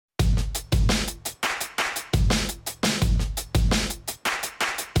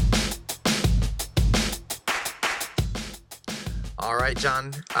All right,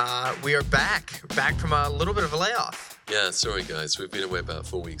 John, we are back from a little bit of a layoff. Yeah, sorry guys, we've been away about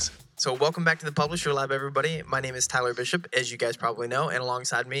 4 weeks. So welcome back to the Publisher Lab, everybody. My name is Tyler Bishop, as you guys probably know, and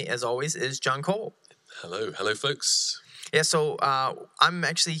alongside me, as always, is John Cole. Hello folks. Yeah, so I'm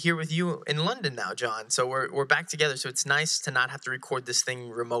actually here with you in London now, John. So we're back together. So it's nice to not have to record this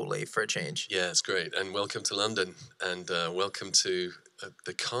thing remotely for a change. Yeah, it's great. And welcome to London, and welcome to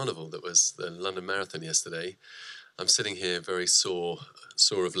the carnival that was the London Marathon yesterday. I'm sitting here very sore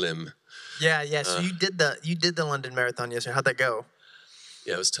of limb. Yeah. So you did the London Marathon yesterday. How'd that go?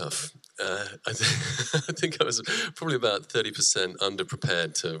 Yeah, it was tough. I think I was probably about 30%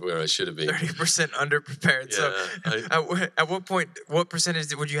 underprepared to where I should have been. 30% underprepared. Yeah, so at what point, what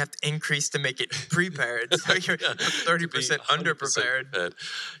percentage would you have to increase to make it prepared? So you're 30% underprepared. Prepared.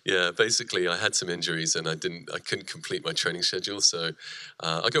 Yeah, basically I had some injuries and I couldn't complete my training schedule. So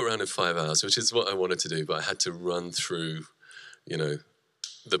I got around in 5 hours, which is what I wanted to do, but I had to run through,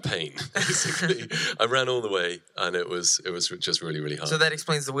 the pain, basically. I ran all the way, and it was just really, really hard. So that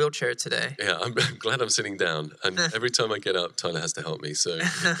explains the wheelchair today. Yeah, I'm glad I'm sitting down, and every time I get up, Tyler has to help me. So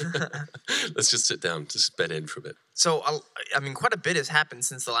let's just sit down, just bed in for a bit. So, I mean, quite a bit has happened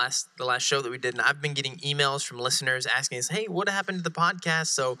since the last show that we did, and I've been getting emails from listeners asking us, hey, what happened to the podcast?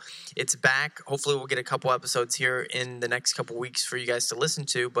 So it's back. Hopefully we'll get a couple episodes here in the next couple weeks for you guys to listen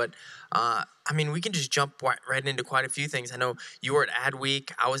to, but I mean, we can just jump right into quite a few things. I know you were at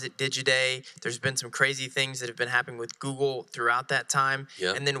Adweek. I was at Digiday. There's been some crazy things that have been happening with Google throughout that time.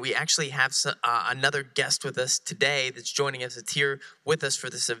 Yeah. And then we actually have another guest with us today that's joining us. It's here with us for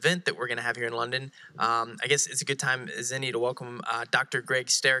this event that we're going to have here in London. I guess it's a good time as any to welcome Dr. Greg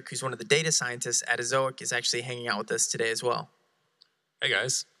Sterrick, who's one of the data scientists at Ezoic, is actually hanging out with us today as well. Hey,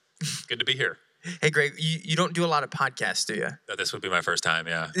 guys. Good to be here. Hey, Greg, you don't do a lot of podcasts, do you? This would be my first time,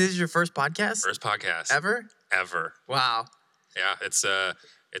 yeah. This is your first podcast? First podcast. Ever? Ever. Wow. Yeah,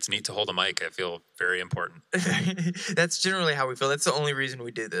 it's neat to hold a mic. I feel very important. That's generally how we feel. That's the only reason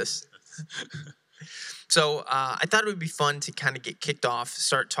we do this. So I thought it would be fun to kind of get kicked off,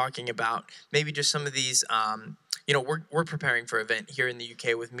 start talking about maybe just some of these we're preparing for an event here in the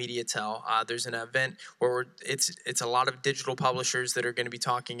UK with MediaTel. There's an event where it's a lot of digital publishers that are going to be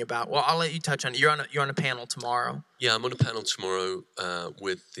talking about. Well, I'll let you touch on it. You're on a panel tomorrow. Yeah, I'm on a panel tomorrow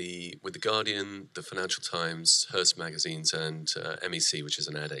with the Guardian, the Financial Times, Hearst Magazines, and MEC, which is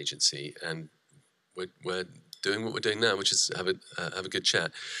an ad agency, and we're doing what we're doing now, which is have a good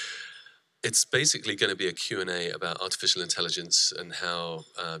chat. It's basically going to be a Q&A about artificial intelligence and how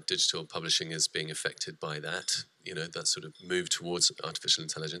digital publishing is being affected by that, that sort of move towards artificial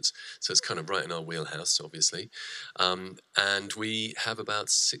intelligence. So it's kind of right in our wheelhouse, obviously. And we have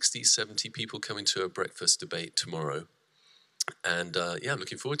about 60, 70 people coming to a breakfast debate tomorrow. And I'm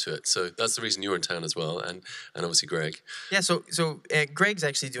looking forward to it. So that's the reason you're in town as well, and obviously Greg. Yeah, so Greg's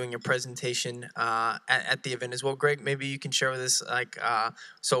actually doing a presentation at the event as well. Greg, maybe you can share with us,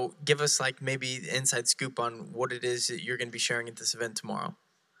 so give us maybe the inside scoop on what it is that you're going to be sharing at this event tomorrow.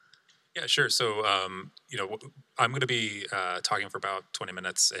 Yeah, sure. So, I'm going to be talking for about 20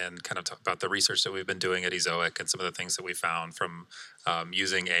 minutes and kind of talk about the research that we've been doing at Ezoic and some of the things that we found from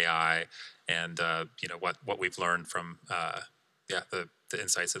using AI and, what we've learned from, the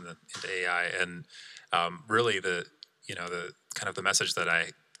insights into AI. And really the kind of the message that I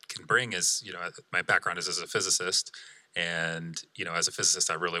can bring is, my background is as a physicist. And, as a physicist,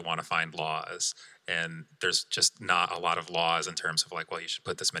 I really want to find laws. And there's just not a lot of laws in terms of you should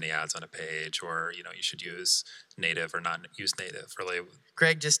put this many ads on a page, or, you should use native or not use native. Really,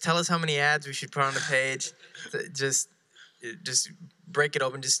 Greg, just tell us how many ads we should put on a page. Just break it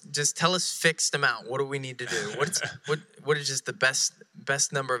open. Just tell us fixed amount. What do we need to do? What is just the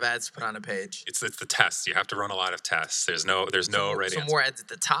best number of ads to put on a page? It's the test. You have to run a lot of tests. There's no right answer. More ads at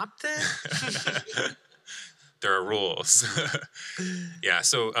the top then? There are rules. Yeah.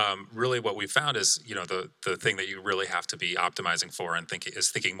 So really what we found is, the thing that you really have to be optimizing for and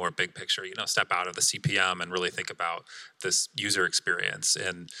thinking more big picture, step out of the CPM and really think about this user experience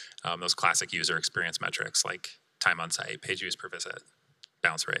and those classic user experience metrics like time on site, page views per visit,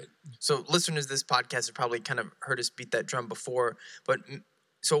 bounce rate. So listeners to this podcast have probably kind of heard us beat that drum before, but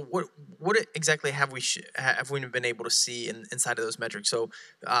so what exactly have we been able to see inside of those metrics? So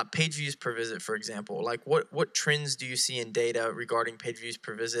page views per visit, for example, what trends do you see in data regarding page views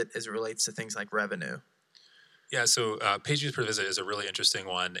per visit as it relates to things like revenue? Yeah, so page views per visit is a really interesting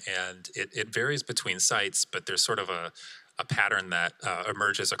one, and it varies between sites, but there's sort of a pattern that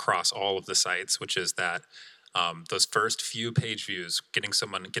emerges across all of the sites, which is that those first few page views,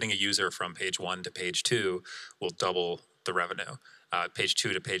 getting a user from page 1 to page 2 will double the revenue. Page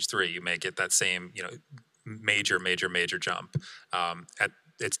 2 to page 3, you may get that same, major jump.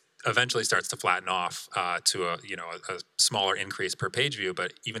 It eventually starts to flatten off to a smaller increase per page view.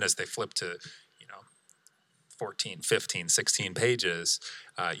 But even as they flip to 14, 15, 16 pages,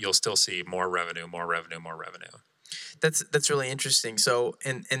 you'll still see more revenue. That's really interesting. So,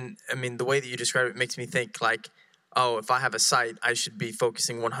 and I mean, the way that you describe it makes me think like, oh, if I have a site, I should be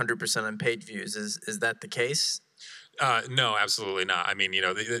focusing 100% on page views. Is that the case? No, absolutely not. I mean,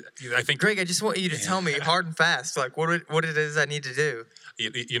 I think Greg, I just want you to tell me hard and fast, like what it is I need to do.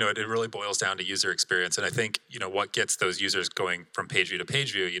 it really boils down to user experience, and I think what gets those users going from page view to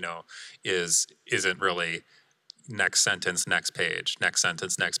page view, isn't really next sentence, next page, next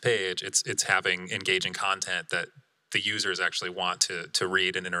sentence, next page. It's having engaging content that the users actually want to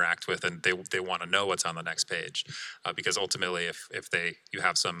read and interact with, and they want to know what's on the next page, because ultimately, if you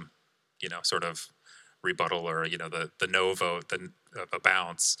have some sort of rebuttal or the no vote, a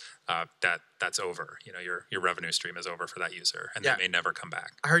bounce, that's over. Your revenue stream is over for that user, and they may never come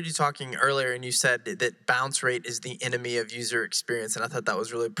back. I heard you talking earlier, and you said that bounce rate is the enemy of user experience, and I thought that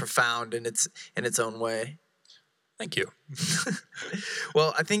was really profound in its own way. Thank you.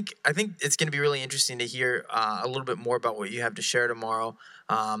 Well, I think it's going to be really interesting to hear a little bit more about what you have to share tomorrow.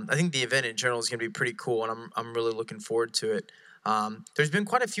 I think the event in general is going to be pretty cool, and I'm really looking forward to it. There's been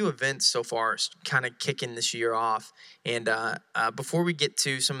quite a few events so far kind of kicking this year off. And before we get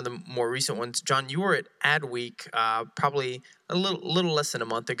to some of the more recent ones, John, you were at Adweek probably a little less than a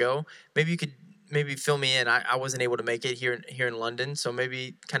month ago. Maybe you could fill me in. I wasn't able to make it here in London, so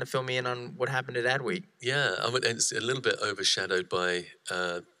maybe kind of fill me in on what happened at Adweek. Yeah, it's a little bit overshadowed by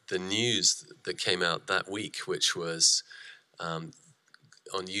the news that came out that week, which was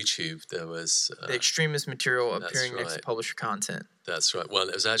on YouTube. There was the extremist material appearing next to publisher content. That's right. Well,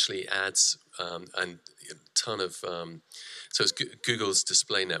 it was actually ads and a ton of. So it's Google's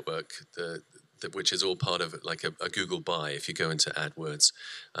display network, which is all part of like a Google buy. If you go into AdWords,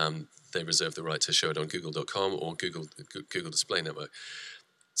 they reserve the right to show it on Google.com or Google Display Network.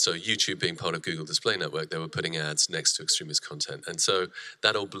 So YouTube being part of Google Display Network, they were putting ads next to extremist content. And so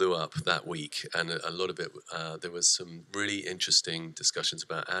that all blew up that week. And a lot of it, there was some really interesting discussions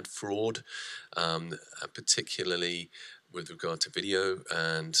about ad fraud, particularly with regard to video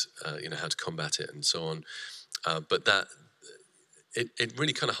and, how to combat it and so on. But it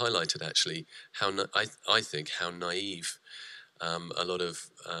really kind of highlighted actually how, I think, how naive a lot of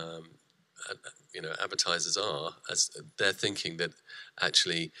advertisers are, as they're thinking that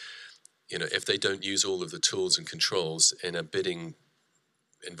actually, if they don't use all of the tools and controls in a bidding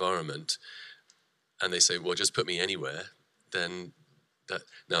environment, and they say, well, just put me anywhere, then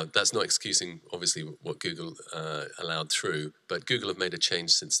that's not excusing obviously what Google allowed through, but Google have made a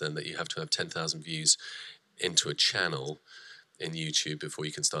change since then that you have to have 10,000 views into a channel in YouTube before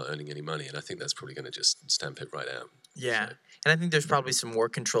you can start earning any money, and I think that's probably going to just stamp it right out. Yeah, and I think there's probably some more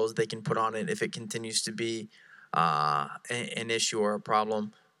controls they can put on it if it continues to be an issue or a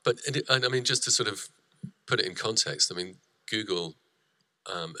problem. But I mean, just to sort of put it in context, I mean, Google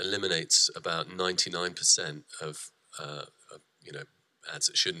eliminates about 99% of ads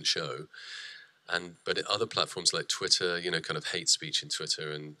that shouldn't show, but other platforms like Twitter, kind of hate speech in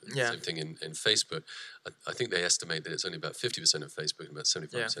Twitter, and same thing in Facebook. I think they estimate that it's only about 50% of Facebook and about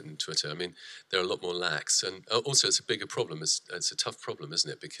 75% in Twitter. I mean, they're a lot more lax, and also it's a bigger problem. It's a tough problem, isn't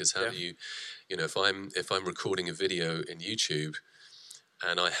it? Because how do you, if I'm recording a video in YouTube,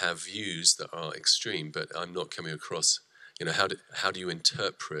 and I have views that are extreme, but I'm not coming across, how do you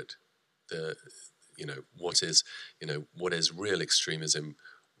interpret the, what is real extremism?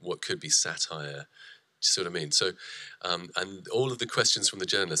 What could be satire? Do you see what I mean? So, and all of the questions from the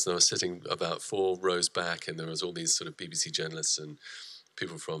journalists, and I was sitting about 4 rows back, and there was all these sort of BBC journalists and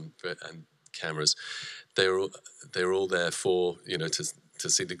people from and cameras. They were all there for to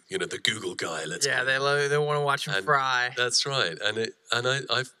see the the Google guy. They want to watch him fry. That's right, and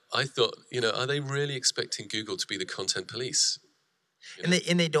I thought, are they really expecting Google to be the content police? And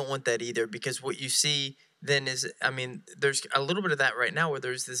they don't want that either, because what you see then is, I mean, there's a little bit of that right now where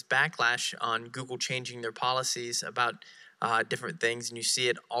there's this backlash on Google changing their policies about different things, and you see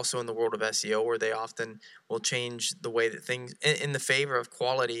it also in the world of SEO, where they often will change the way that things in the favor of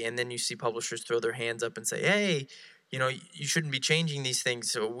quality, and then you see publishers throw their hands up and say, hey, you shouldn't be changing these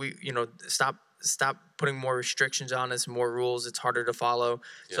things, so we stop putting more restrictions on us, more rules, it's harder to follow.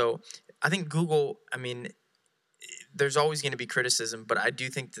 So I think Google, I mean, there's always going to be criticism, but I do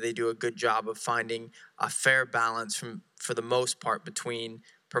think that they do a good job of finding a fair balance for the most part, between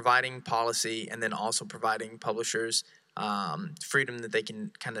providing policy and then also providing publishers freedom that they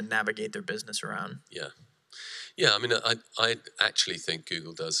can kind of navigate their business around. Yeah. I mean, I actually think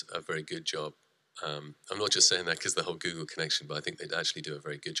Google does a very good job I'm not just saying that because the whole Google connection, but I think they actually do a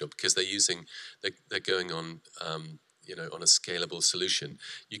very good job because they're going on, on a scalable solution.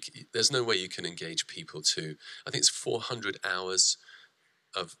 There's no way you can engage people to, I think it's 400 hours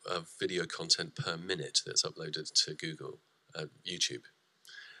of video content per minute that's uploaded to Google, YouTube.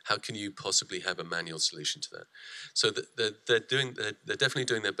 How can you possibly have a manual solution to that? So they're definitely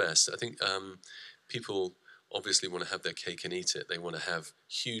doing their best. I think people obviously want to have their cake and eat it. They want to have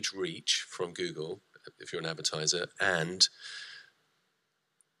huge reach from Google if you're an advertiser and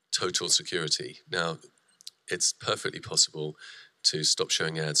total security. Now, it's perfectly possible to stop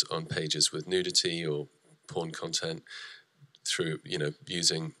showing ads on pages with nudity or porn content through,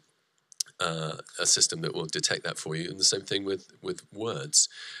 using a system that will detect that for you, and the same thing with words.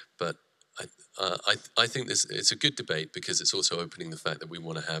 But I think it's a good debate because it's also opening the fact that we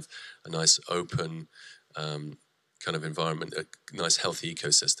want to have a nice open kind of environment, a nice healthy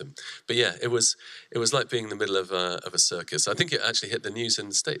ecosystem. But yeah, it was like being in the middle of a circus. I think it actually hit the news in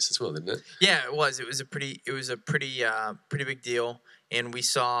the States as well, didn't it? Yeah, it was. It was a pretty big deal, and we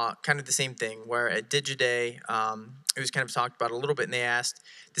saw kind of the same thing where at Digiday, it was kind of talked about a little bit, and they asked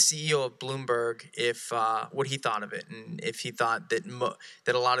the CEO of Bloomberg if what he thought of it, and if he thought that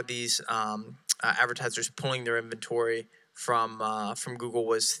that a lot of these advertisers pulling their inventory from Google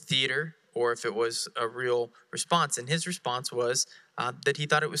was theater, or if it was a real response. And his response was that he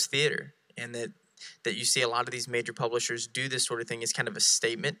thought it was theater, and that you see a lot of these major publishers do this sort of thing as kind of a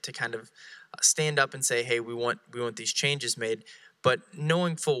statement to kind of stand up and say, hey, we want these changes made. But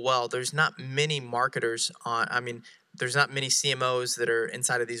knowing full well, there's not many marketers there's not many CMOs that are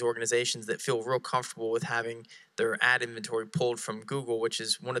inside of these organizations that feel real comfortable with having their ad inventory pulled from Google, which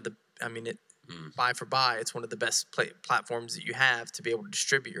is one of the, buy for buy, it's one of the best platforms that you have to be able to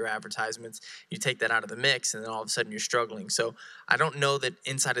distribute your advertisements. You take that out of the mix, and then all of a sudden you're struggling. So I don't know that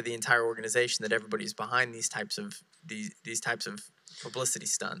inside of the entire organization that everybody's behind these types of publicity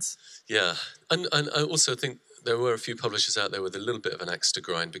stunts. Yeah, and I also think there were a few publishers out there with a little bit of an axe to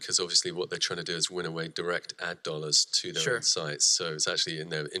grind because obviously what they're trying to do is win away direct ad dollars to their own sites. So it's actually in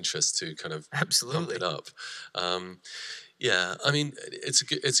their interest to kind of pump it up. Yeah,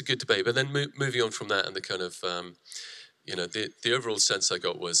 it's a good debate. But then moving on from that, and the kind of the overall sense I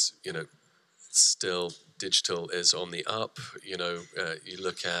got was still digital is on the up. You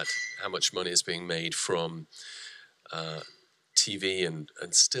look at how much money is being made from TV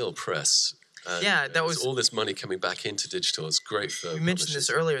and still press. That was all this money coming back into digital. It's great for. You mentioned this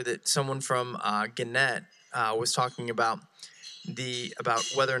earlier that someone from Gannett was talking about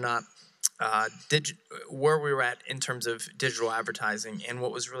whether or not where we were at in terms of digital advertising, and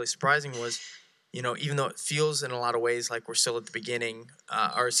what was really surprising was, even though it feels in a lot of ways like we're still at the beginning,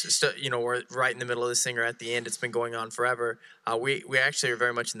 we're right in the middle of this thing or at the end, it's been going on forever. We actually are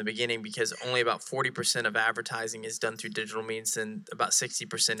very much in the beginning because only about 40% of advertising is done through digital means, and about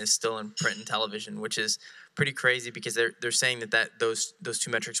 60% is still in print and television, which is pretty crazy because they're saying that those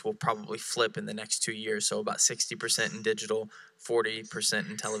two metrics will probably flip in the next 2 years. So about 60% in digital, 40%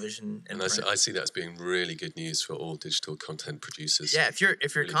 in television and print. I see that as being really good news for all digital content producers. Yeah, if you're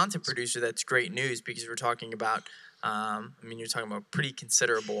a content producer, that's great news because we're talking about you're talking about pretty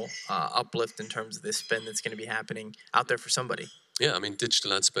considerable uplift in terms of the spend that's going to be happening out there for somebody. Yeah,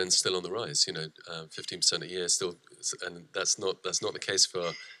 digital ad spend's still on the rise. 15% a year still, and that's not the case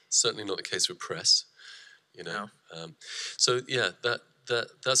certainly not the case for press. No. So yeah,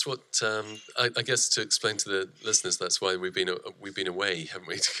 that's what I guess to explain to the listeners. That's why we've been away, haven't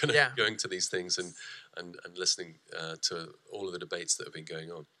we? To kind of going to these things and listening to all of the debates that have been going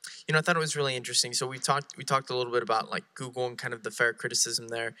on. I thought it was really interesting. So we talked a little bit about like Google and kind of the fair criticism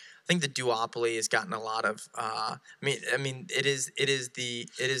there. I think the duopoly has gotten a lot of. It is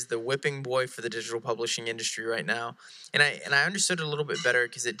the whipping boy for the digital publishing industry right now, and I understood it a little bit better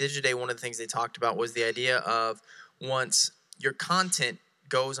because at Digiday one of the things they talked about was the idea of once your content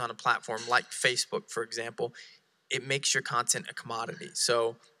goes on a platform like Facebook, for example, it makes your content a commodity.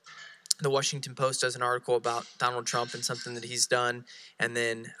 So the Washington Post does an article about Donald Trump and something that he's done, and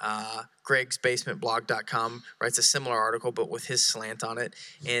then Greg'sBasementBlog.com writes a similar article but with his slant on it.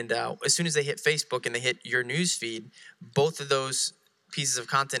 And as soon as they hit Facebook and they hit your news feed, both of those pieces of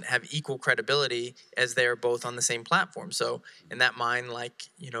content have equal credibility as they're both on the same platform. So in that mind,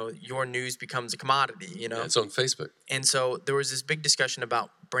 your news becomes a commodity. Yeah, it's on Facebook. And so there was this big discussion about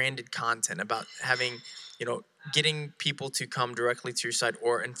branded content, about having getting people to come directly to your site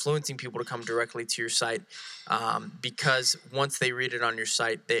or influencing people to come directly to your site because once they read it on your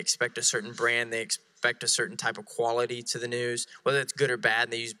site, they expect a certain brand, they expect a certain type of quality to the news, whether it's good or bad.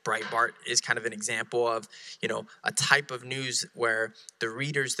 And they use Breitbart as kind of an example of, a type of news where the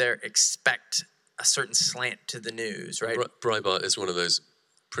readers there expect a certain slant to the news, right? Breitbart is one of those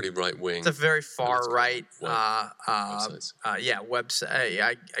pretty right-wing. It's a very far right, websites. website.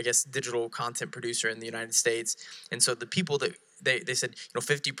 I guess digital content producer in the United States, and so the people that they said,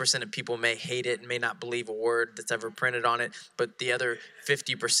 50% of people may hate it and may not believe a word that's ever printed on it, but the other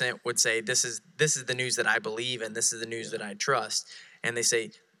 50% would say this is the news that I believe and this is the news that I trust, and they say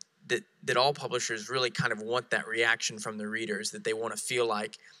that all publishers really kind of want that reaction from the readers, that they want to feel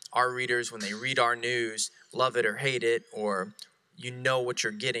like our readers, when they read our news, love it or hate it, or what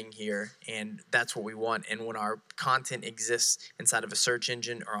you're getting here, and that's what we want. And when our content exists inside of a search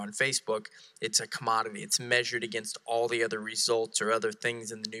engine or on Facebook, it's a commodity. It's measured against all the other results or other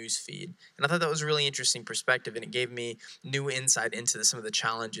things in the news feed. And I thought that was a really interesting perspective, and it gave me new insight into some of the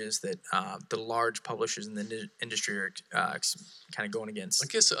challenges that the large publishers in the industry are kind of going against.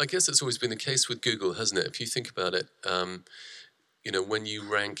 I guess it's always been the case with Google, hasn't it? If you think about it, when you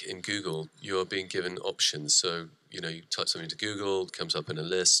rank in Google, you are being given options. So, you type something to Google, it comes up in a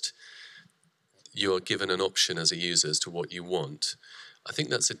list. You are given an option as a user as to what you want. I think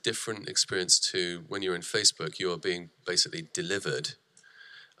that's a different experience to when you're in Facebook. You are being basically delivered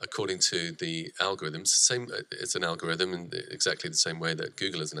according to the algorithms. It's an algorithm in exactly the same way that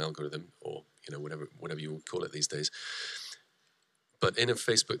Google is an algorithm, or whatever you would call it these days. But in a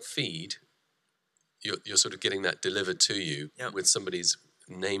Facebook feed, you're sort of getting that delivered to you with somebody's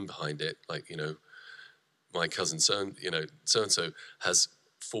name behind it, like, my cousin so-and-so has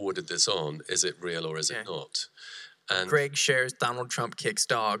forwarded this on. Is it real or is it not? And Greg shares Donald Trump kicks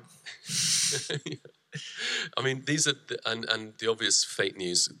dog. I mean, these are and the obvious fake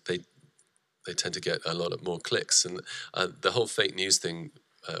news. They tend to get a lot more clicks, and the whole fake news thing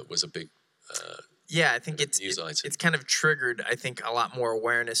was a big I think it's kind of triggered, I think, a lot more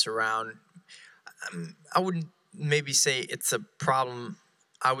awareness around. I wouldn't maybe say it's a problem.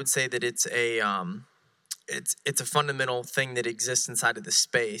 I would say that it's a fundamental thing that exists inside of the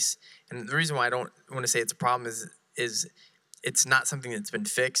space. And the reason why I don't want to say it's a problem is it's not something that's been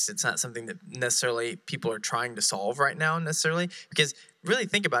fixed. It's not something that necessarily people are trying to solve right now necessarily. Because really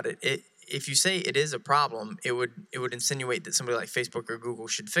think about it. If you say it is a problem, it would insinuate that somebody like Facebook or Google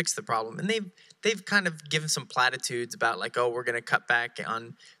should fix the problem. And they've kind of given some platitudes about like, oh, we're going to cut back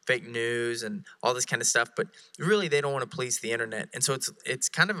on fake news and all this kind of stuff. But really, they don't want to police the internet. And so it's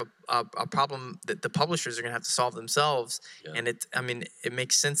kind of a problem that the publishers are going to have to solve themselves. Yeah. And it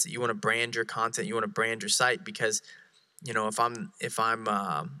makes sense that you want to brand your content, you want to brand your site, because if I'm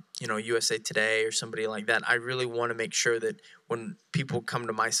USA Today or somebody like that, I really want to make sure that when people come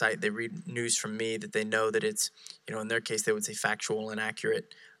to my site, they read news from me, that they know that it's, in their case, they would say factual and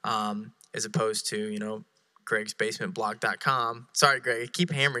accurate, as opposed to, Greg'sBasementBlog.com. Sorry, Greg, I keep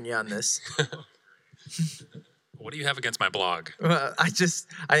hammering you on this. What do you have against my blog? I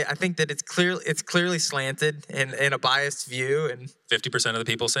think that it's clearly slanted and a biased view, and 50% of the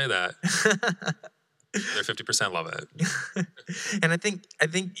people say that. Their 50% love it. And I think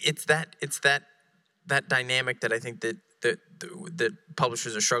it's that dynamic that I think that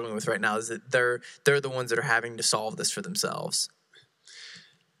publishers are struggling with right now, is that they're the ones that are having to solve this for themselves.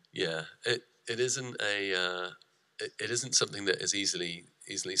 Yeah, it isn't something that is easily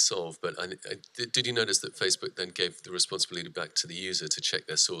solved. But did you notice that Facebook then gave the responsibility back to the user to check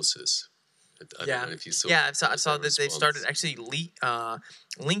their sources? I don't know if you saw. Yeah, I saw that they started actually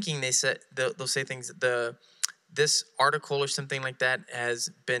linking. They said they'll say things. This article or something like that has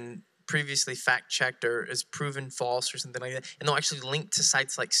been previously fact checked or is proven false or something like that, and they'll actually link to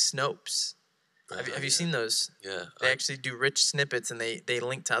sites like Snopes. Have you seen those? Yeah. They actually do rich snippets, and they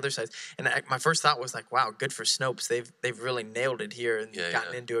link to other sites. And my first thought was like, wow, good for Snopes. They've really nailed it here and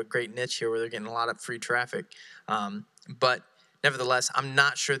gotten into a great niche here where they're getting a lot of free traffic. But nevertheless, I'm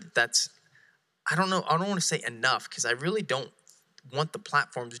not sure that's. I don't know. I don't want to say enough, because I really don't want the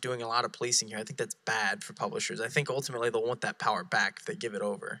platforms doing a lot of policing here. I think that's bad for publishers. I think ultimately they'll want that power back if they give it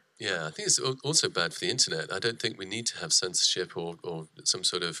over. Yeah, I think it's also bad for the internet. I don't think we need to have censorship or some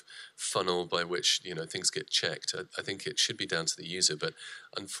sort of funnel by which things get checked. I think it should be down to the user. But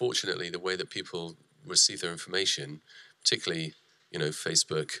unfortunately, the way that people receive their information, particularly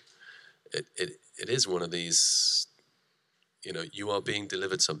Facebook, it is one of these. You are being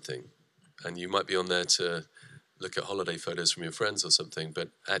delivered something, and you might be on there to look at holiday photos from your friends or something, but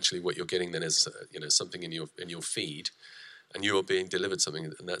actually what you're getting then is something in your feed, and you are being delivered something,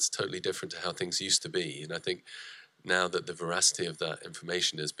 and that's totally different to how things used to be. And I think now that the veracity of that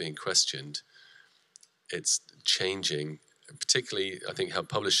information is being questioned, it's changing, particularly I think how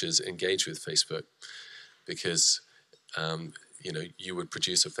publishers engage with Facebook, because you would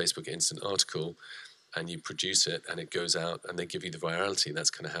produce a Facebook instant article, and you produce it and it goes out and they give you the virality. That's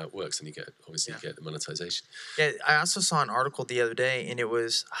kind of how it works, and you get the monetization. Yeah, I also saw an article the other day, and it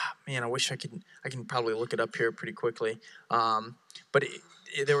was, man, I wish I can probably look it up here pretty quickly. But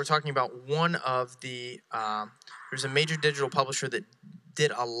they were talking about one of the there's a major digital publisher that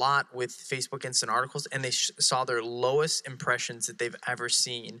did a lot with Facebook Instant Articles, and they saw their lowest impressions that they've ever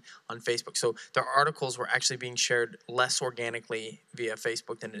seen on Facebook. So their articles were actually being shared less organically via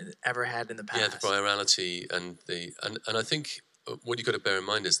Facebook than it ever had in the past. Yeah, the virality and I think what you've got to bear in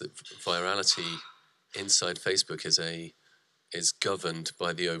mind is that virality inside Facebook is governed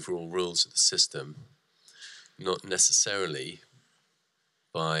by the overall rules of the system, not necessarily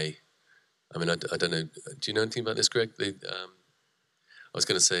by. I mean, I don't know. Do you know anything about this, Greg? I was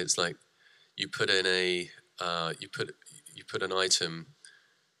going to say it's like you put in you put an item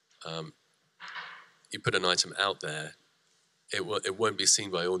out there. It won't be seen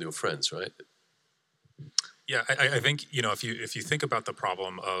by all your friends, right? Yeah, I think if you think about the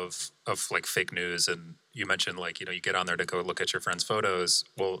problem of like fake news, and you mentioned like you get on there to go look at your friends' photos.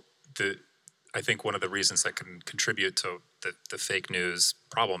 Well, I think one of the reasons that can contribute to the fake news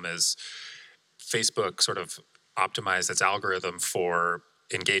problem is Facebook sort of optimized its algorithm for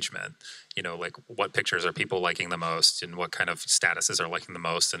engagement. Like what pictures are people liking the most and what kind of statuses are liking the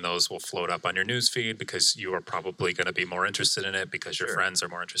most, and those will float up on your news feed because you are probably going to be more interested in it because your friends are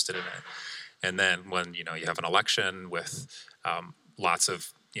more interested in it. And then when you have an election with lots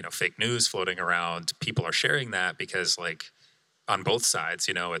of fake news floating around, people are sharing that because like on both sides,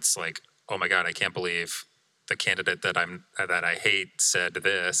 it's like, oh my God, I can't believe the candidate that I hate said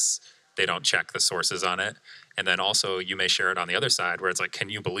this. They don't check the sources on it. And then also you may share it on the other side where it's like, can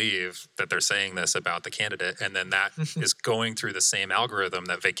you believe that they're saying this about the candidate? And then that is going through the same algorithm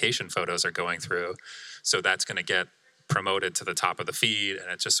that vacation photos are going through. So that's going to get promoted to the top of the feed. And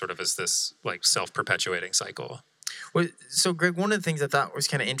it just sort of is this like self-perpetuating cycle. Well, so Greg, one of the things I thought was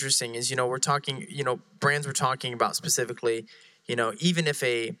kind of interesting is, we're talking, brands were talking about specifically, even if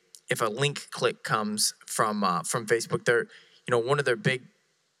a link click comes from Facebook, they're, one of their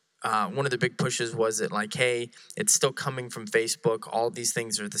big pushes was that like, hey, it's still coming from Facebook. All these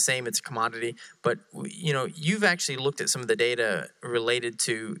things are the same. It's a commodity. But, you've actually looked at some of the data related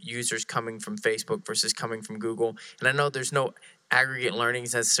to users coming from Facebook versus coming from Google. And I know there's no aggregate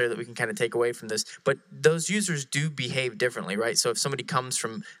learnings necessarily that we can kind of take away from this, but those users do behave differently, right? So if somebody comes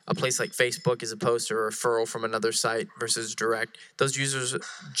from a place like Facebook as opposed to a referral from another site versus direct, those users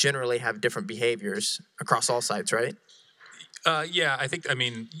generally have different behaviors across all sites, right? Yeah, I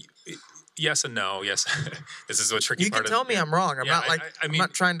mean, yes and no. Yes, this is a tricky part. You can tell me I'm wrong. I'm not like I'm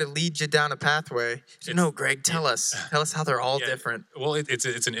not trying to lead you down a pathway. No, Greg, tell us how they're all different. Well, it's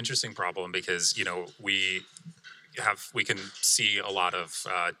an interesting problem because we can see a lot of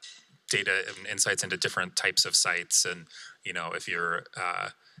data and insights into different types of sites, and if you're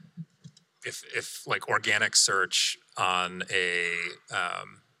if like organic search on a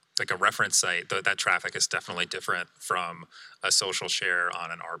like a reference site, that traffic is definitely different from a social share on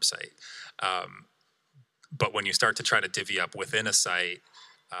an ARB site. But when you start to try to divvy up within a site,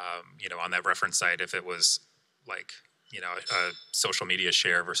 on that reference site, if it was like a social media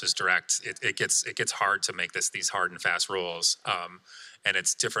share versus direct, it gets hard to make these hard and fast rules, and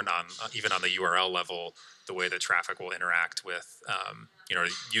it's different on even on the URL level, the way that traffic will interact with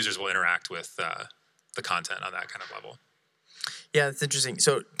users will interact with the content on that kind of level. Yeah, that's interesting.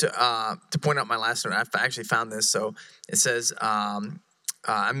 So to point out my last note, I actually found this. So it says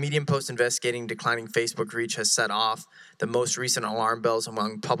a Medium post investigating declining Facebook reach has set off the most recent alarm bells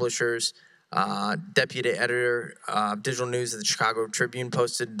among publishers. Deputy editor of digital news of the Chicago Tribune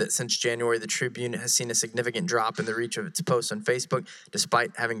posted that since January, the Tribune has seen a significant drop in the reach of its posts on Facebook,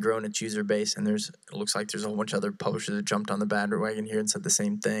 despite having grown its user base. And it looks like there's a whole bunch of other publishers that jumped on the bandwagon here and said the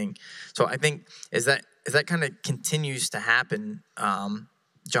same thing. So I think as that kind of continues to happen,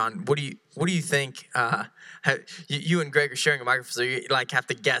 John, what do you think? You and Greg are sharing a microphone, so you like have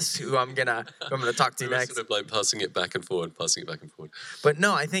to guess who I'm gonna talk to next. Sort of like passing it back and forward. But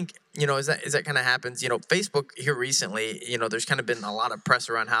no, I think as that kind of happens, Facebook here recently, there's kind of been a lot of press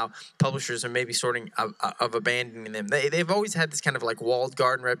around how publishers are maybe of abandoning them. They've always had this kind of like walled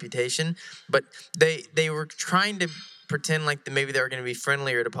garden reputation, but they were trying to pretend like maybe they were going to be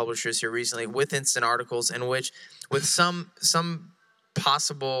friendlier to publishers here recently with instant articles, in which with some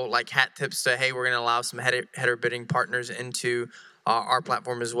possible like hat tips to, hey, we're going to allow some header bidding partners into our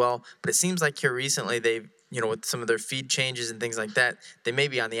platform as well. But it seems like here recently they've, with some of their feed changes and things like that, they may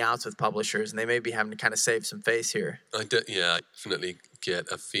be on the outs with publishers and they may be having to kind of save some face here. I definitely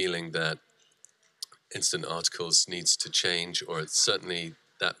get a feeling that instant articles needs to change, or it's certainly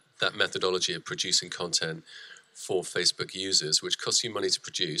that methodology of producing content for Facebook users, which costs you money to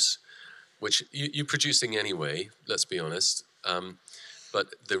produce, which you're producing anyway, let's be honest.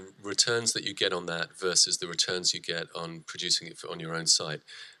 But the returns that you get on that versus the returns you get on producing it on your own site,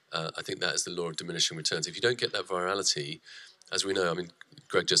 I think that is the law of diminishing returns. If you don't get that virality, as we know, I mean,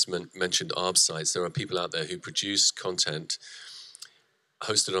 Greg just mentioned ARB sites. There are people out there who produce content,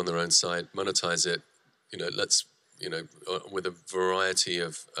 host it on their own site, monetize it, with a variety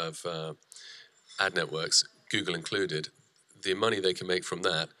of ad networks, Google included. The money they can make from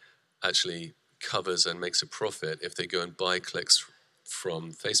that actually covers and makes a profit if they go and buy clicks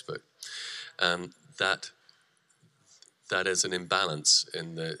from Facebook. That is an imbalance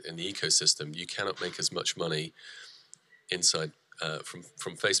in the ecosystem. You cannot make as much money inside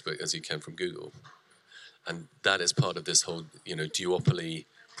from Facebook as you can from Google, and that is part of this whole duopoly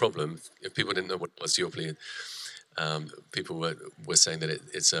problem. If people didn't know what was duopoly, people were saying that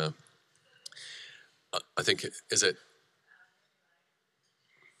it's a. I think is it.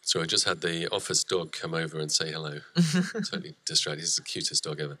 So I just had the office dog come over and say hello. Totally distracted. He's the cutest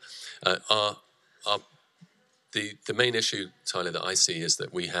dog ever. The main issue, Tyler, that I see is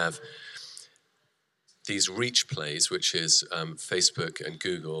that we have these reach plays, which is Facebook and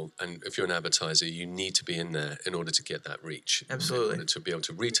Google. And if you're an advertiser, you need to be in there in order to get that reach. Absolutely. In order to be able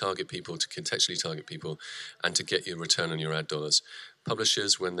to retarget people, to contextually target people, and to get your return on your ad dollars.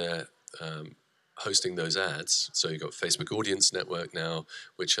 Publishers, when they're hosting those ads, so you've got Facebook Audience Network now,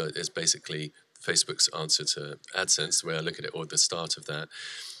 which is basically Facebook's answer to AdSense, the way I look at it, or the start of that.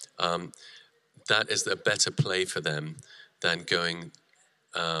 That is a better play for them than going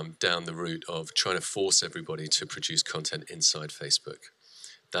down the route of trying to force everybody to produce content inside Facebook.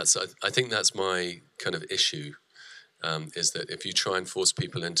 I think that's my kind of issue, is that if you try and force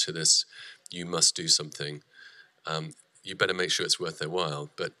people into this, you must do something, you better make sure it's worth their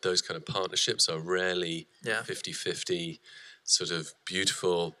while. But those kind of partnerships are rarely 50-50, sort of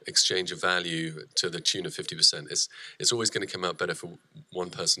beautiful exchange of value to the tune of 50%. It's always going to come out better for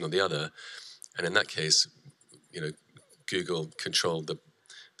one person or the other. And in that case, Google control the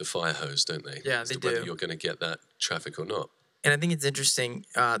fire hose, don't they? Yeah, they do. Whether you're going to get that traffic or not. And I think it's interesting.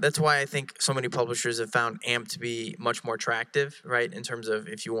 That's why I think so many publishers have found AMP to be much more attractive, right? In terms of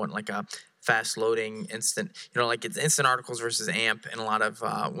if you want like a fast loading instant, like it's instant articles versus AMP, and a lot of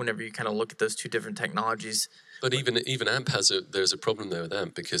whenever you kind of look at those two different technologies. But even AMP there's a problem there with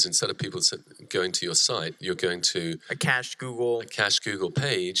AMP, because instead of people going to your site, you're going to a cached Google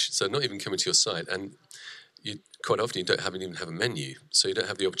page. So not even coming to your site, and quite often you don't even have a menu, so you don't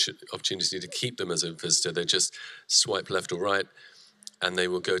have the opportunity to keep them as a visitor. They just swipe left or right, and they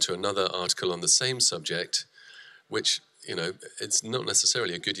will go to another article on the same subject, which it's not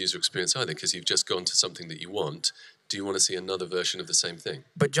necessarily a good user experience either, because you've just gone to something that you want. Do you want to see another version of the same thing?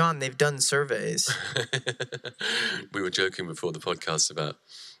 But John, they've done surveys. We were joking before the podcast about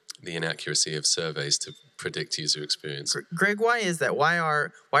the inaccuracy of surveys to predict user experience. Greg, why is that? Why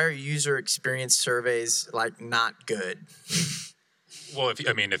are user experience surveys not good? Well,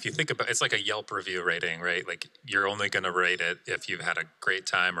 if you think about it's like a Yelp review rating, right? Like you're only going to rate it if you've had a great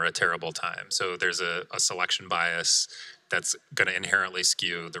time or a terrible time. So there's a selection bias that's going to inherently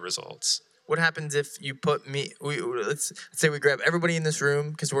skew the results. What happens if you put me? Let's say we grab everybody in this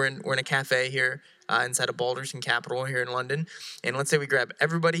room, because we're in a cafe here inside of Balderson Capital here in London, and let's say we grab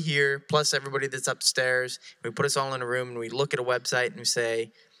everybody here plus everybody that's upstairs. We put us all in a room and we look at a website and we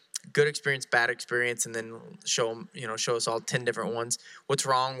say, good experience, bad experience, and then show us all 10 different ones. What's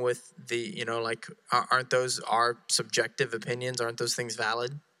wrong with the aren't those our subjective opinions? Aren't those things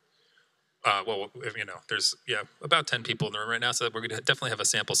valid? There's about 10 people in the room right now, so we're going to definitely have a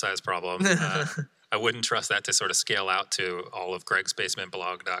sample size problem. I wouldn't trust that to sort of scale out to all of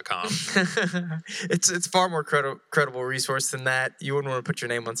gregsbasementblog.com. It's far more credible resource than that. You wouldn't want to put your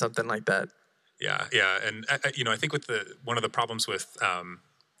name on something like that. Yeah, and I think with one of the problems with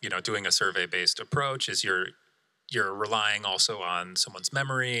doing a survey-based approach is you're relying also on someone's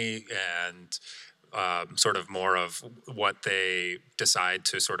memory and sort of more of what they decide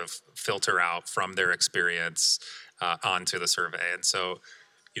to sort of filter out from their experience onto the survey. And so,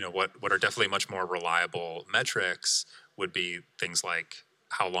 what are definitely much more reliable metrics would be things like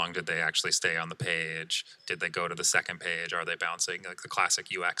how long did they actually stay on the page? Did they go to the second page? Are they bouncing? Like the classic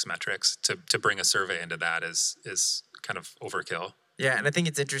UX metrics. To bring a survey into that is kind of overkill. Yeah, and I think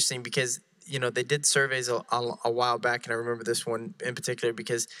it's interesting because they did surveys a while back, and I remember this one in particular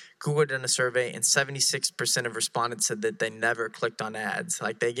because Google had done a survey, and 76% of respondents said that they never clicked on ads.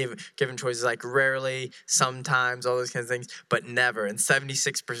 Like they given choices like rarely, sometimes, all those kinds of things, but never. And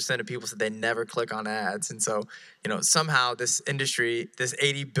 76% of people said they never click on ads. And so, somehow this industry, this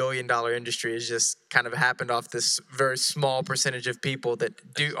 $80 billion industry, has just kind of happened off this very small percentage of people that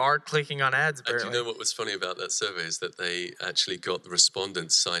are clicking on ads. And do Apparently. you know what was funny about that survey is that they actually got the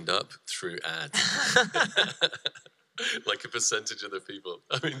respondents signed up through ads. Like a percentage of the people.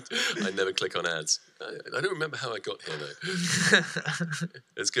 I mean, I never click on ads. I don't remember how I got here though.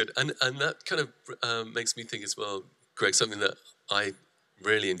 It's good, and that kind of makes me think as well, Greg. Something that I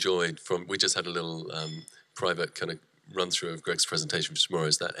really enjoyed from we just had a little private kind of run through of Greg's presentation for tomorrow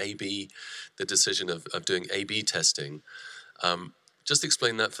is that the decision of doing A/B testing. Just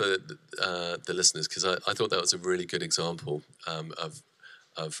explain that for the listeners because I thought that was a really good example of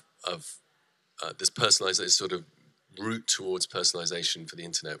this personalized sort of route towards personalization for the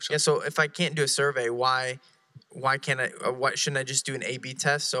internet. So if I can't do a survey, why can't I? Why shouldn't I just do an A/B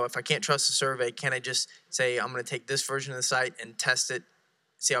test? So if I can't trust the survey, can I just say I'm going to take this version of the site and test it,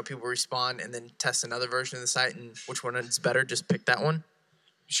 see how people respond, and then test another version of the site and which one is better? Just pick that one.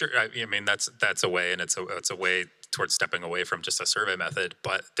 Sure. I mean, that's a way, and it's a way towards stepping away from just a survey method.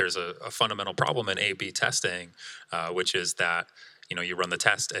 But there's a fundamental problem in A/B testing, which is that you run the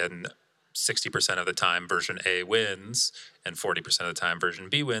test and 60% of the time version A wins and 40% of the time version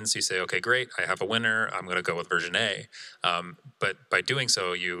B wins. So you say, okay, great, I have a winner. I'm going to go with version A. But by doing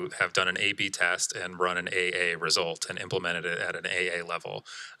so, you have done an A/B test and run an AA result and implemented it at an AA level.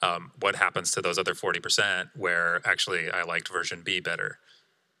 What happens to those other 40% where actually I liked version B better?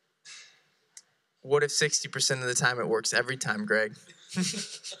 What if 60% of the time it works every time, Greg?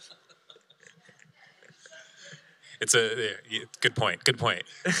 It's a good point. Good point.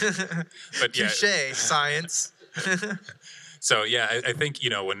 But yeah, touche, science. So yeah, I think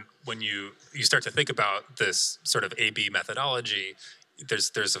when you start to think about this sort of A/B methodology,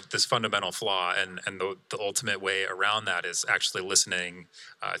 there's this fundamental flaw, and the ultimate way around that is actually listening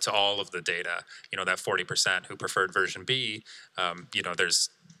to all of the data. That 40% who preferred version B, there's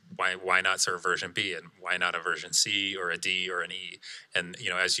why not serve version B and why not a version C or a D or an E? And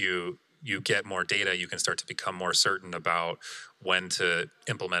as you get more data, you can start to become more certain about when to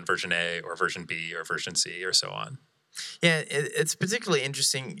implement version A or version B or version C or so on. Yeah, it's particularly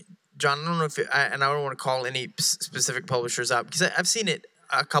interesting, John. I don't know and I don't want to call any specific publishers out because I've seen it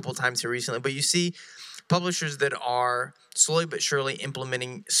a couple times here recently, but you see publishers that are slowly but surely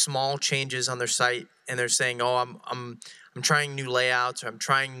implementing small changes on their site, and they're saying, "Oh, I'm trying new layouts, or I'm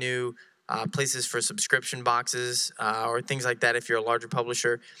trying new places for subscription boxes or things like that." If you're a larger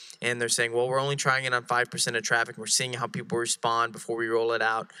publisher, and they're saying, "Well, we're only trying it on 5% of traffic. We're seeing how people respond before we roll it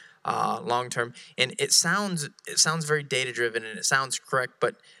out long term." And it sounds very data driven, and it sounds correct,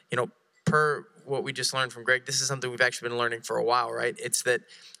 but per what we just learned from Greg, this is something we've actually been learning for a while, right? It's that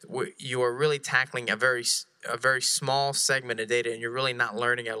you are really tackling a very small segment of data, and you're really not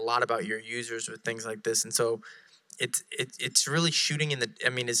learning a lot about your users with things like this. And so it's really shooting in the. I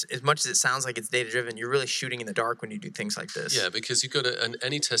mean, as much as it sounds like it's data driven, you're really shooting in the dark when you do things like this. Yeah, because you've got to, and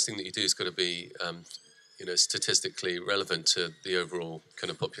any testing that you do has got to be, statistically relevant to the overall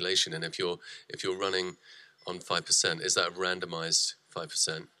kind of population. And if you're running on 5%, is that a randomized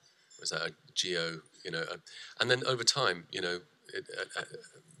 5%? Or is that a geo? And then over time,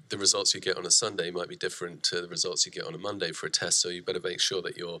 the results you get on a Sunday might be different to the results you get on a Monday for a test. So you better make sure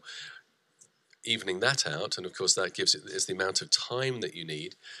that you're evening that out, and of course that is the amount of time that you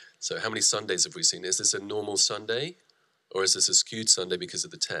need. So how many Sundays have we seen? Is this a normal Sunday, or is this a skewed Sunday because of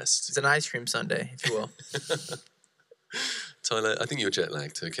the test? It's an ice cream Sunday, if you will. Tyler, I think you're jet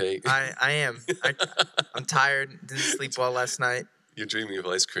lagged. Okay. I am. I'm tired. Didn't sleep well last night. You're dreaming of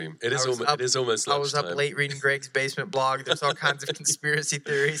ice cream. It is almost lunchtime. I was up late reading Greg's basement blog. There's all kinds of conspiracy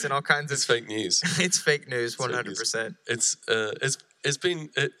theories and all kinds of. It's fake news. It's fake news, 100%. It's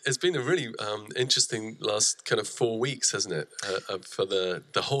been a really interesting last kind of 4 weeks, hasn't it? For the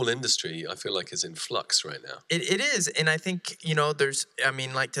whole industry, I feel like is in flux right now. It is, and I think there's. I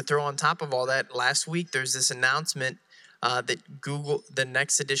mean, like to throw on top of all that, last week there's this announcement that Google, the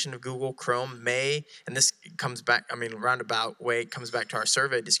next edition of Google Chrome may, and this comes back. I mean, roundabout way, it comes back to our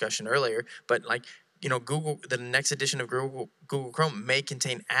survey discussion earlier, but like. Google, the next edition of Google Chrome may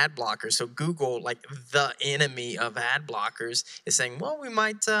contain ad blockers. So Google, like the enemy of ad blockers, is saying, well, we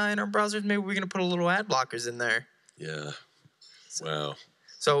might, in our browsers, maybe we're going to put a little ad blockers in there. Yeah. Wow.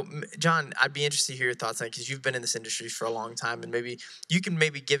 So, John, I'd be interested to hear your thoughts on it because you've been in this industry for a long time, and maybe you can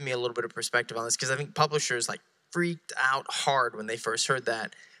give me a little bit of perspective on this because I think publishers freaked out hard when they first heard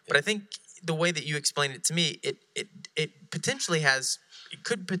that. But I think the way that you explained it to me, it potentially has, it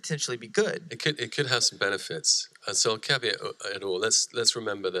could potentially be good. It could have some benefits. So I'll caveat it all. Let's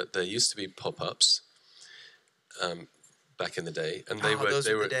remember that there used to be pop-ups back in the day, and Those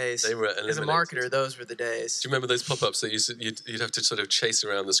were the days. they were As a eliminated. marketer, those were the days. Do you remember those pop-ups that you'd have to sort of chase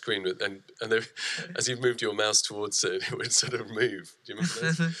around the screen with, and as you moved your mouse towards it, it would sort of move. Do you remember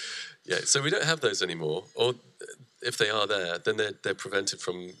those? Yeah. So we don't have those anymore, or if they are there, then they're prevented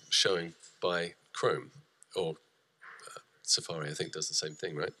from showing by Chrome or Safari. I think does the same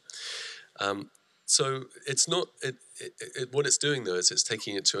thing, right? So it's not what it's doing though is it's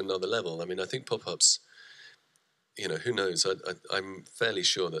taking it to another level. I mean, I think pop-ups. Who knows? I'm fairly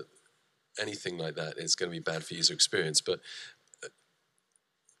sure that anything like that is going to be bad for user experience. But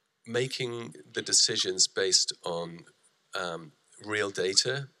making the decisions based on real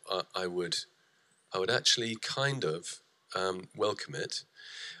data, I would actually kind of welcome it.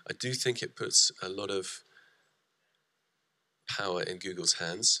 I do think it puts a lot of power in Google's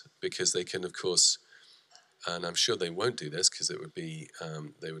hands because they can, of course, and I'm sure they won't do this because it would be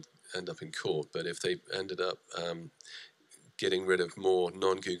they would end up in court. But if they ended up getting rid of more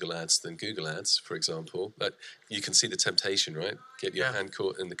non-Google ads than Google ads, for example, you can see the temptation, right? Get your hand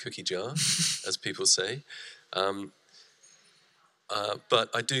caught in the cookie jar, as people say. But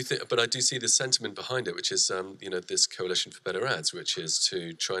I do see the sentiment behind it, which is this Coalition for Better Ads, which is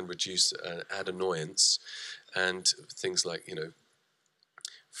to try and reduce ad annoyance and things like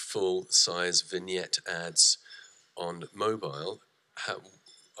full-size vignette ads on mobile.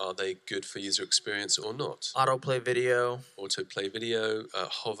 Are they good for user experience or not? Autoplay video,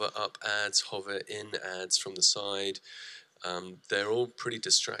 hover up ads, hover in ads from the side. They're all pretty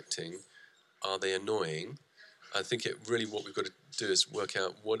distracting. Are they annoying? I think what we've got to do is work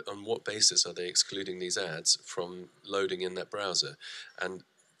out on what basis are they excluding these ads from loading in that browser. And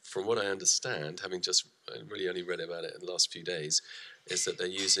from what I understand, having just really only read about it in the last few days, is that they're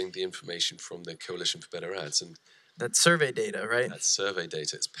using the information from the Coalition for Better Ads. And that's survey data, right? that's survey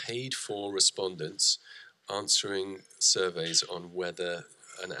data. It's paid for respondents answering surveys on whether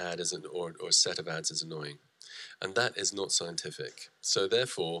an ad or a set of ads is annoying. And that is not scientific. So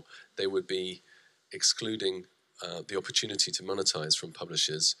therefore, they would be excluding the opportunity to monetize from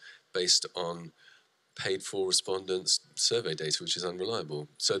publishers based on paid for respondents survey data, which is unreliable.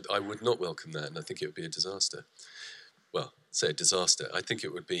 So I would not welcome that, and I think it would be a disaster. Well, say a disaster. I think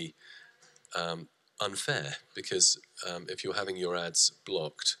it would be unfair because if you're having your ads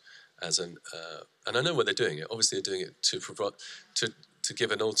blocked as and I know why they're doing it. Obviously, they're doing it to provide to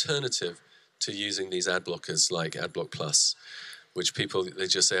give an alternative to using these ad blockers like AdBlock Plus, which they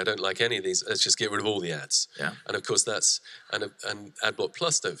just say, I don't like any of these. Let's just get rid of all the ads. Yeah. And of course and AdBlock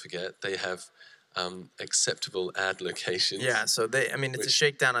Plus, don't forget, they have acceptable ad locations. Yeah, so it's a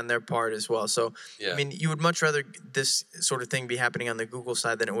shakedown on their part as well. So, yeah. You would much rather this sort of thing be happening on the Google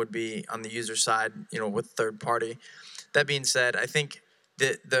side than it would be on the user side, with third party. That being said, I think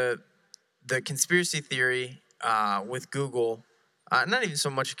the conspiracy theory with Google, not even so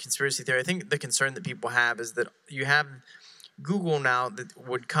much a conspiracy theory. I think the concern that people have is that you have Google now that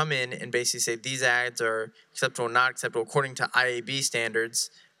would come in and basically say these ads are acceptable or not acceptable according to IAB standards.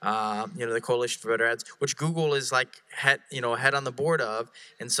 The Coalition for Better Ads, which Google is like head on the board of,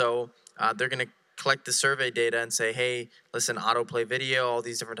 and so they're going to collect the survey data and say, hey, listen, autoplay video, all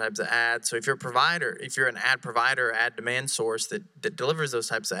these different types of ads. So if you're an ad provider, ad demand source that delivers those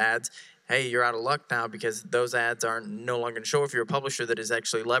types of ads, hey, you're out of luck now because those ads are no longer going to show. If you're a publisher that has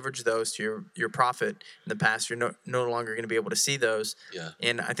actually leveraged those to your profit in the past, you're no longer going to be able to see those. Yeah.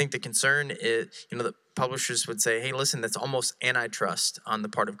 And I think the concern is, the publishers would say, hey, listen, that's almost antitrust on the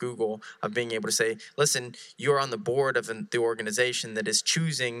part of Google of being able to say, listen, you're on the board of the organization that is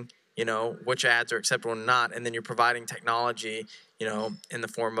choosing, which ads are acceptable or not, and then you're providing technology, in the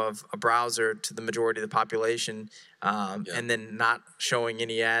form of a browser to the majority of the population, and then not showing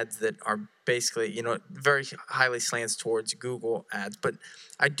any ads that are basically, very highly slants towards Google ads. But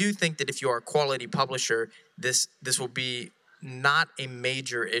I do think that if you are a quality publisher, this will be not a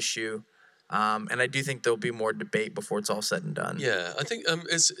major issue. And I do think there'll be more debate before it's all said and done. Yeah, I think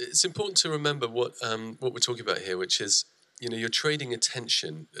it's important to remember what we're talking about here, which is, you're trading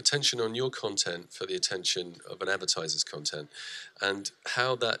attention on your content for the attention of an advertiser's content, and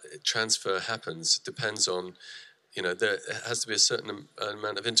how that transfer happens depends on, there has to be a certain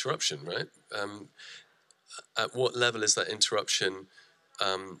amount of interruption, right? At what level is that interruption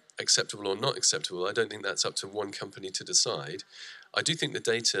acceptable or not acceptable? I don't think that's up to one company to decide. I do think the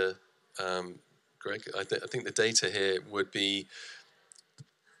data, Greg, I think the data here would be,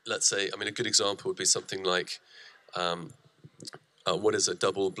 let's say, a good example would be something like what does a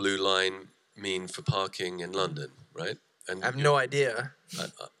double blue line mean for parking in London, right? And I have no idea.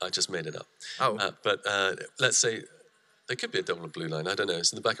 I just made it up. Oh. But let's say there could be a double blue line. I don't know.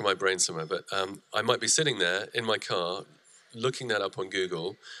 It's in the back of my brain somewhere. But I might be sitting there in my car, looking that up on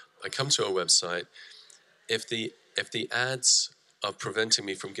Google. I come to our website. If the ads are preventing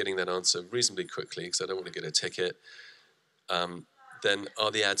me from getting that answer reasonably quickly, because I don't want to get a ticket, then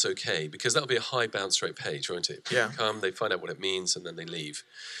are the ads okay? Because that'll be a high bounce rate page, won't it? People Yeah. come, they find out what it means, and then they leave.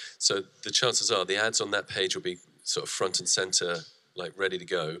 So the chances are the ads on that page will be sort of front and center, like ready to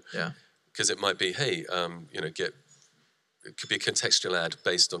go. Yeah. Because it might be, hey, it could be a contextual ad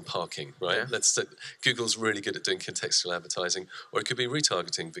based on parking, right? Yeah. Google's really good at doing contextual advertising, or it could be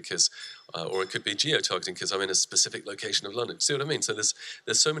retargeting because, or it could be geo-targeting because I'm in a specific location of London. See what I mean? So there's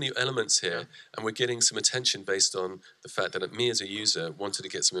so many elements here, and we're getting some attention based on the fact that me as a user wanted to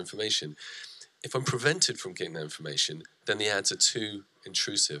get some information. If I'm prevented from getting that information, then the ads are too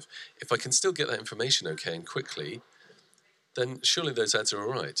intrusive. If I can still get that information okay and quickly, then surely those ads are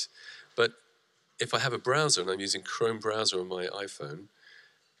all right. But if I have a browser and I'm using Chrome browser on my iPhone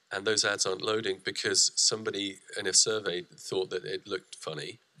and those ads aren't loading because somebody in a survey thought that it looked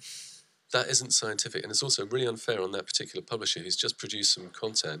funny, that isn't scientific. And it's also really unfair on that particular publisher who's just produced some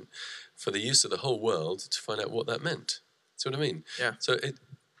content for the use of the whole world to find out what that meant. See what I mean? Yeah. So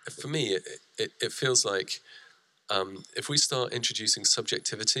for me, it feels like if we start introducing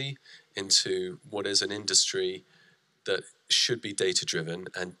subjectivity into what is an industry that should be data-driven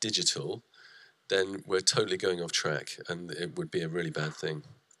and digital, then we're totally going off track, and it would be a really bad thing.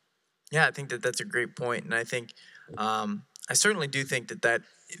 Yeah, I think that's a great point, and I think I certainly do think that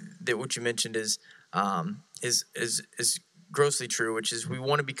what you mentioned is grossly true, which is we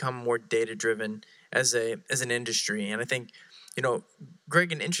want to become more data driven as an industry, and I think.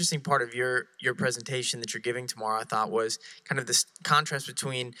 Greg, an interesting part of your presentation that you're giving tomorrow, I thought, was kind of this contrast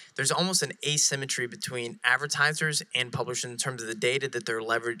between there's almost an asymmetry between advertisers and publishers in terms of the data that they're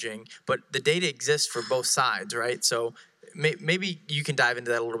leveraging, but the data exists for both sides, right? So maybe you can dive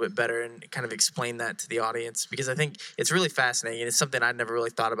into that a little bit better and kind of explain that to the audience, because I think it's really fascinating and it's something I'd never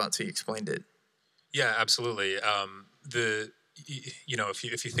really thought about until you explained it. Yeah, absolutely.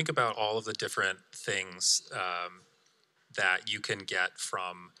 If you think about all of the different things that you can get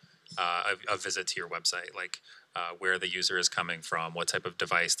from a visit to your website, like where the user is coming from, what type of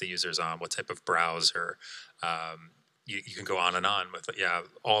device the user's on, what type of browser. You can go on and on with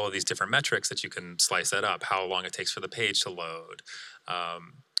all of these different metrics that you can slice that up, how long it takes for the page to load.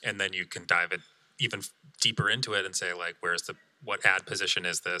 And then you can dive it even deeper into it and say, like, what ad position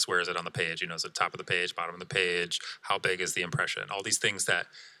is this? Where is it on the page? Is it top of the page, bottom of the page? How big is the impression? All these things that,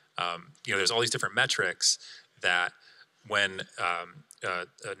 there's all these different metrics that when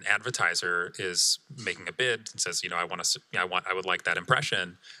an advertiser is making a bid and says, I would like that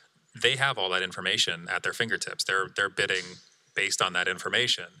impression, they have all that information at their fingertips. They're bidding based on that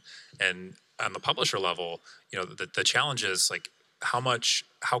information. And on the publisher level, the challenge is like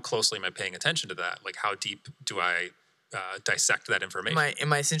how closely am I paying attention to that? Like how deep do I dissect that information?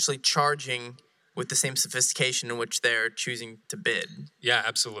 Am I essentially charging with the same sophistication in which they're choosing to bid? Yeah,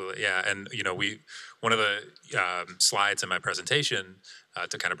 absolutely. Yeah, and one of the slides in my presentation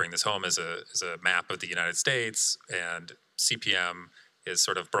to kind of bring this home is a map of the United States, and CPM is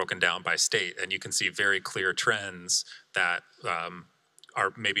sort of broken down by state, and you can see very clear trends that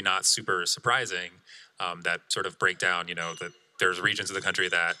are maybe not super surprising, that sort of break down, that there's regions of the country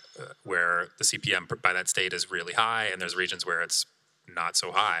that where the CPM by that state is really high, and there's regions where it's not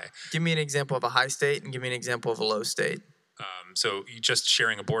so high. Give me an example of a high state and give me an example of a low state. So just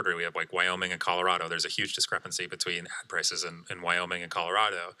sharing a border, we have like Wyoming and Colorado. There's a huge discrepancy between ad prices in Wyoming and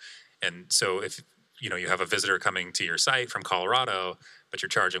Colorado. And so if you have a visitor coming to your site from Colorado, but you're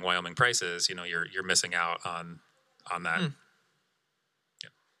charging Wyoming prices, you're missing out on that. Yeah.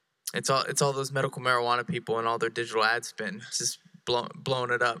 It's all those medical marijuana people and all their digital ad spend. It's just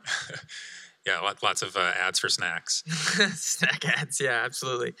blowing it up. Yeah, lots of ads for snacks. Snack ads, yeah,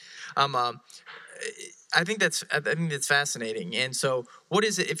 absolutely. I think that's fascinating. And so, what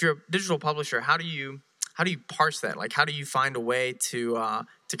is it if you're a digital publisher? How do you parse that? Like, how do you find a way to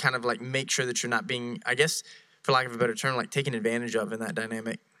kind of like make sure that you're not being, I guess, for lack of a better term, like taken advantage of in that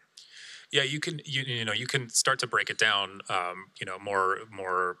dynamic? Yeah, you can start to break it down,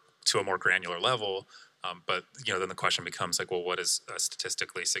 more to a more granular level. But then the question becomes like, well, what is a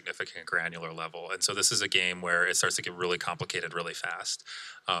statistically significant granular level? And so this is a game where it starts to get really complicated really fast.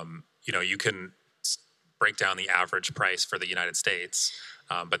 You can break down the average price for the United States,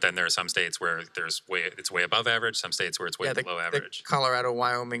 but then there are some states where it's way above average, some states where it's way below average. The Colorado,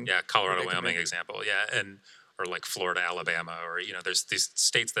 Wyoming. Yeah, Colorado, Wyoming example. Yeah, and or like Florida, Alabama, or there's these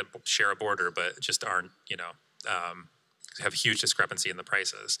states that share a border but just aren't have huge discrepancy in the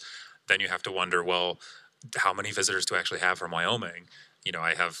prices. Then you have to wonder, well, how many visitors do I actually have from Wyoming?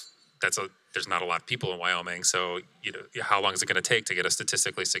 I have there's not a lot of people in Wyoming, so how long is it going to take to get a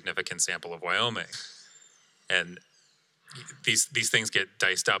statistically significant sample of Wyoming? And these things get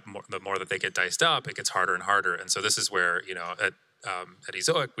diced up. The more that they get diced up, it gets harder and harder. And so this is where at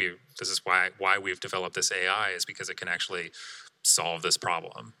Ezoic, this is why we've developed this AI, is because it can actually solve this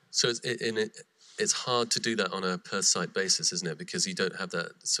problem. So it's hard to do that on a per site basis, isn't it? Because you don't have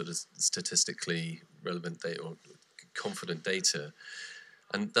that sort of statistically relevant data or confident data,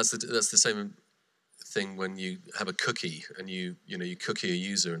 and that's the same thing when you have a cookie and you cookie a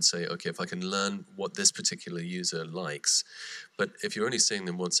user and say, okay, if I can learn what this particular user likes, but if you're only seeing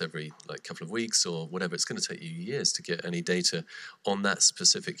them once every couple of weeks or whatever, it's going to take you years to get any data on that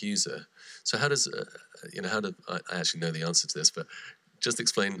specific user. So how does I actually know the answer to this, but just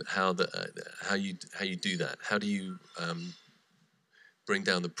explain how you do that. How do you bring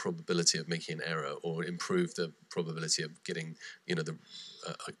down the probability of making an error or improve the probability of getting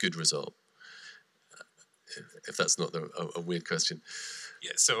a good result? If that's not a weird question.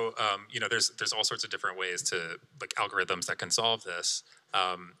 Yeah, so there's all sorts of different ways to algorithms that can solve this,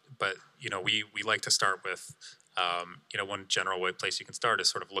 but we like to start with one general place you can start is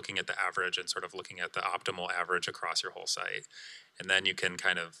sort of looking at the average and sort of looking at the optimal average across your whole site, and then you can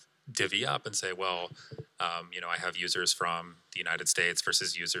kind of divvy up and say, well, I have users from the United States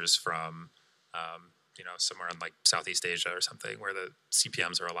versus users from somewhere in Southeast Asia or something where the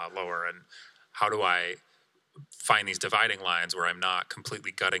CPMs are a lot lower, and how do I find these dividing lines where I'm not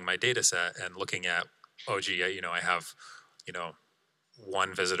completely gutting my data set and looking at, oh gee, I have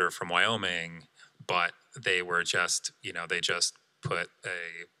one visitor from Wyoming, but they were just they just put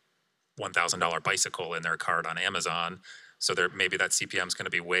a $1,000 bicycle in their cart on Amazon, so maybe that CPM is going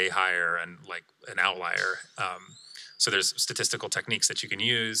to be way higher and an outlier. So there's statistical techniques that you can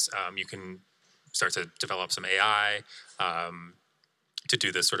use. You can start to develop some AI to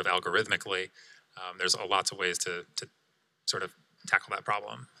do this sort of algorithmically. There's lots of ways to sort of tackle that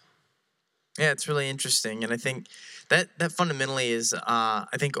problem. Yeah, it's really interesting, and I think that fundamentally is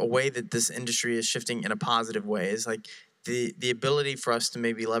I think a way that this industry is shifting in a positive way is the ability for us to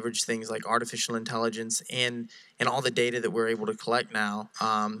maybe leverage things like artificial intelligence and all the data that we're able to collect now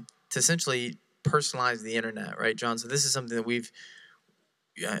to essentially personalize the internet, right, John? So this is something that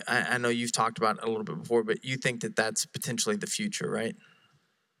I know you've talked about a little bit before, but you think that that's potentially the future, right?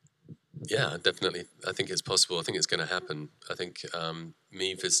 Yeah, definitely. I think it's possible. I think it's going to happen. I think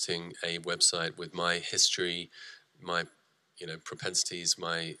me visiting a website with my history, my propensities,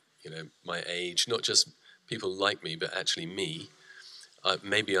 my my age, not just people like me, but actually me.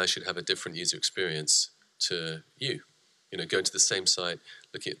 Maybe I should have a different user experience to you. Going to the same site,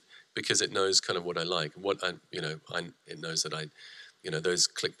 because it knows kind of what I like, it knows that those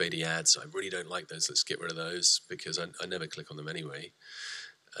clickbaity ads, I really don't like those. Let's get rid of those because I never click on them anyway.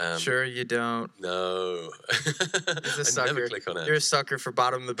 Sure you don't. No. I never click on it. You're a sucker for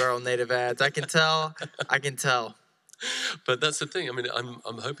bottom of the barrel native ads. I can tell. But that's the thing. I mean,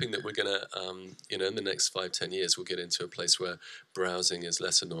 I'm hoping that we're gonna, in the next 5-10 years, we'll get into a place where browsing is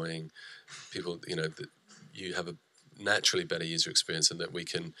less annoying. People, that you have a naturally better user experience, and that we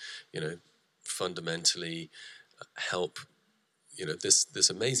can, fundamentally help, this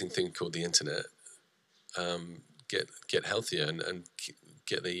amazing thing called the internet, get healthier and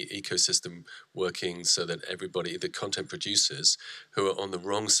get the ecosystem working so that everybody, the content producers who are on the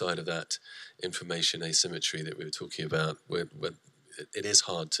wrong side of that information asymmetry that we were talking about, where it is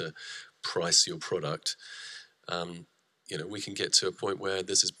hard to price your product, we can get to a point where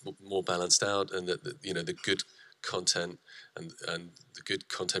this is more balanced out, and that the good content and the good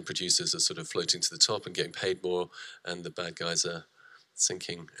content producers are sort of floating to the top and getting paid more, and the bad guys are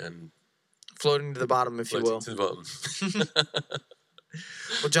sinking and floating to the bottom, if you will. To the bottom.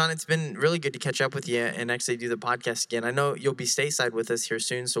 Well, John, it's been really good to catch up with you and actually do the podcast again. I know you'll be stateside with us here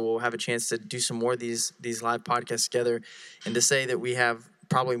soon, so we'll have a chance to do some more of these live podcasts together. And to say that we have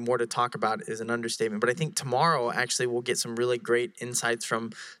probably more to talk about is an understatement. But I think tomorrow, actually, we'll get some really great insights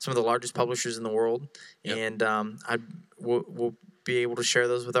from some of the largest publishers in the world. Yep. And we'll be able to share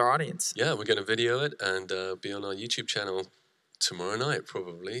those with our audience. Yeah, we're going to video it and be on our YouTube channel tomorrow night,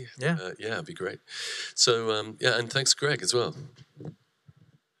 probably. Yeah. It'd be great. So, and thanks, Greg, as well.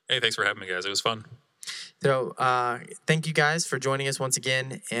 Hey, thanks for having me, guys. It was fun. So thank you guys for joining us once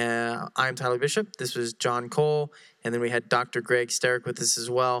again. I'm Tyler Bishop. This was John Cole. And then we had Dr. Greg Sterick with us as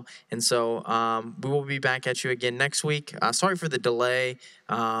well. And so we will be back at you again next week. Sorry for the delay.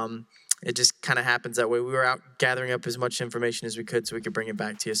 it just kind of happens that way. We were out gathering up as much information as we could so we could bring it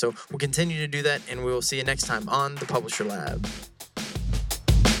back to you. So we'll continue to do that, and we will see you next time on the Publisher Lab.